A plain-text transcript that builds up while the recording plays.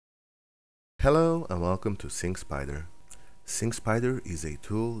Hello and welcome to SyncSpider. SyncSpider is a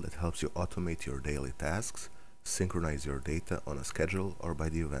tool that helps you automate your daily tasks, synchronize your data on a schedule or by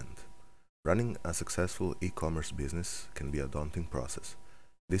the event. Running a successful e-commerce business can be a daunting process.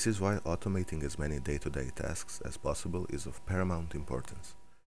 This is why automating as many day-to-day tasks as possible is of paramount importance.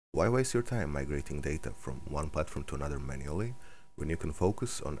 Why waste your time migrating data from one platform to another manually when you can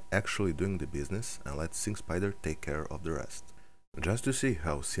focus on actually doing the business and let SyncSpider take care of the rest? Just to see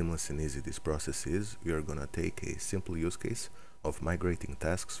how seamless and easy this process is, we are gonna take a simple use case of migrating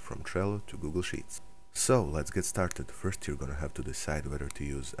tasks from Trello to Google Sheets. So let's get started. First, you're gonna have to decide whether to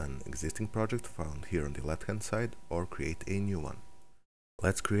use an existing project found here on the left hand side or create a new one.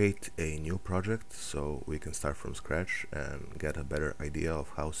 Let's create a new project so we can start from scratch and get a better idea of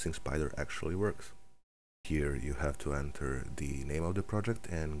how SyncSpider actually works. Here you have to enter the name of the project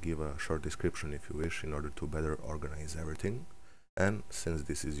and give a short description if you wish in order to better organize everything. And since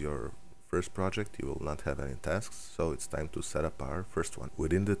this is your first project, you will not have any tasks, so it's time to set up our first one.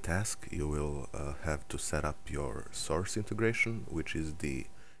 Within the task, you will have to set up your source integration, which is the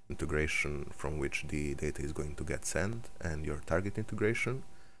integration from which the data is going to get sent, and your target integration,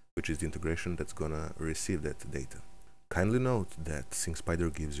 which is the integration that's gonna receive that data. Kindly note that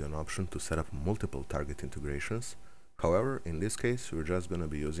SyncSpider gives you an option to set up multiple target integrations. However, in this case, we're just gonna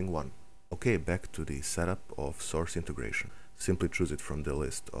be using one. Okay, back to the setup of source integration. Simply choose it from the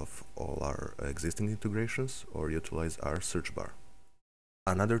list of all our existing integrations or utilize our search bar.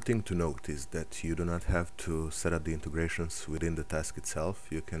 Another thing to note is that you do not have to set up the integrations within the task itself.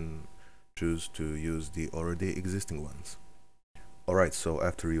 You can choose to use the already existing ones. Alright, so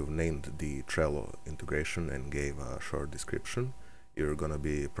after you've named the Trello integration and gave a short description, you're gonna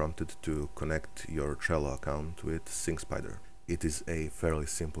be prompted to connect your Trello account with SyncSpider. It is a fairly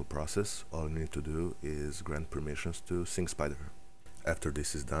simple process. All you need to do is grant permissions to SyncSpider. After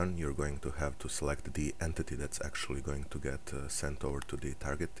this is done, you're going to have to select the entity that's actually going to get sent over to the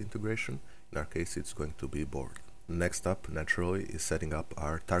target integration. In our case, it's going to be board. Next up, naturally, is setting up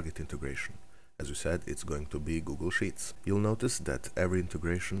our target integration. As we said, it's going to be Google Sheets. You'll notice that every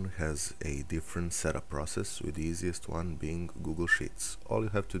integration has a different setup process, with the easiest one being Google Sheets. All you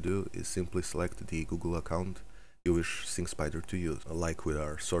have to do is simply select the Google account you wish SyncSpider to use. Like with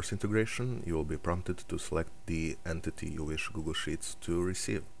our source integration, you will be prompted to select the entity you wish Google Sheets to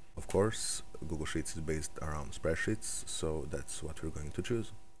receive. Of course, Google Sheets is based around spreadsheets, so that's what we're going to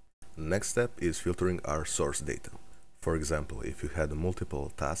choose. Next step is filtering our source data. For example, if you had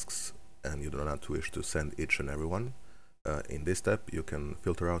multiple tasks and you do not wish to send each and every one, in this step you can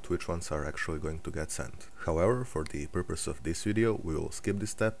filter out which ones are actually going to get sent. However, for the purpose of this video, we will skip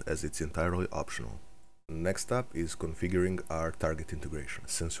this step as it's entirely optional. Next up is configuring our target integration.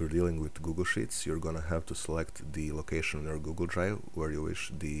 Since we're dealing with Google Sheets, you're gonna have to select the location in your Google Drive where you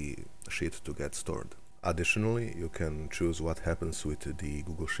wish the sheet to get stored. Additionally, you can choose what happens with the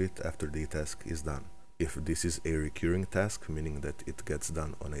Google Sheet after the task is done. If this is a recurring task, meaning that it gets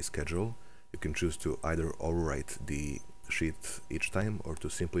done on a schedule, you can choose to either overwrite the sheet each time or to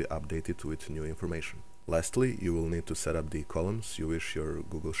simply update it with new information. Lastly, you will need to set up the columns you wish your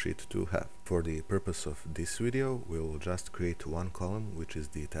Google Sheet to have. For the purpose of this video, we'll just create one column, which is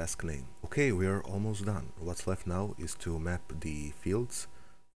the task name. Okay, we are almost done. What's left now is to map the fields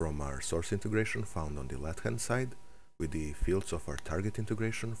from our source integration found on the left-hand side with the fields of our target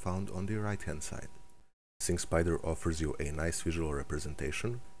integration found on the right-hand side. SyncSpider offers you a nice visual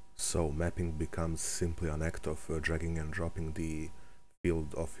representation, so mapping becomes simply an act of dragging and dropping the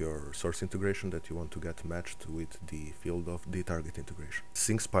field of your source integration that you want to get matched with the field of the target integration.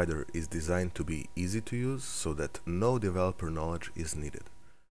 SyncSpider is designed to be easy to use so that no developer knowledge is needed.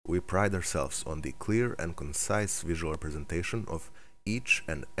 We pride ourselves on the clear and concise visual representation of each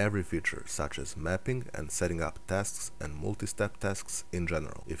and every feature, such as mapping and setting up tasks and multi-step tasks in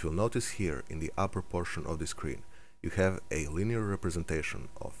general. If you'll notice here in the upper portion of the screen, you have a linear representation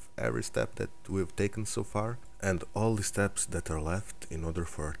of every step that we've taken so far and all the steps that are left in order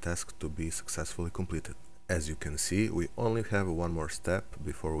for our task to be successfully completed. As you can see, we only have one more step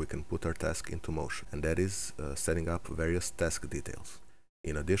before we can put our task into motion, and that is setting up various task details.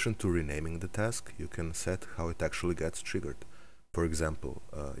 In addition to renaming the task, you can set how it actually gets triggered. For example,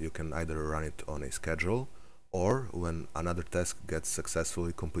 you can either run it on a schedule or when another task gets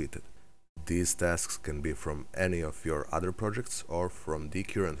successfully completed. These tasks can be from any of your other projects or from the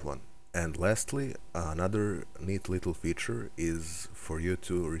current one. And lastly, another neat little feature is for you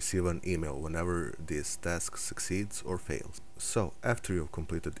to receive an email whenever this task succeeds or fails. So after you've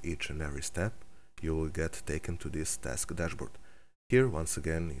completed each and every step, you will get taken to this task dashboard. Here, once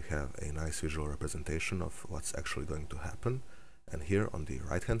again, you have a nice visual representation of what's actually going to happen, And here on the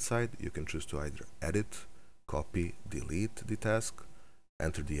right hand side, you can choose to either edit, copy, delete the task,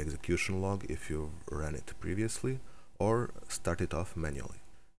 enter the execution log if you've ran it previously, or start it off manually.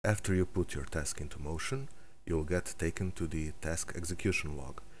 After you put your task into motion, you'll get taken to the task execution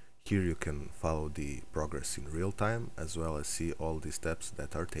log. Here you can follow the progress in real time as well as see all the steps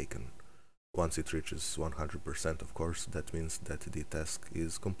that are taken. Once it reaches 100%, of course, that means that the task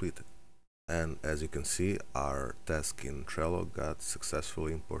is completed. And as you can see, our task in Trello got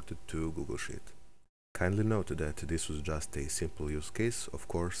successfully imported to Google Sheet. Kindly note that this was just a simple use case. Of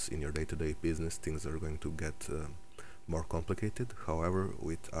course, in your day-to-day business, things are going to get more complicated. However,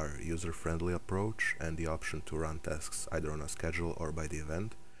 with our user-friendly approach and the option to run tasks either on a schedule or by the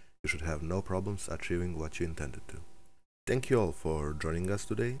event, you should have no problems achieving what you intended to. Thank you all for joining us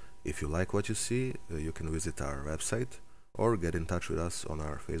today. If you like what you see, you can visit our website or get in touch with us on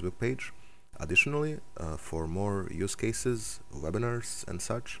our Facebook page. Additionally, for more use cases, webinars and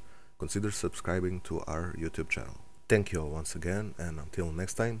such, consider subscribing to our YouTube channel. Thank you all once again, and until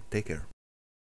next time, take care.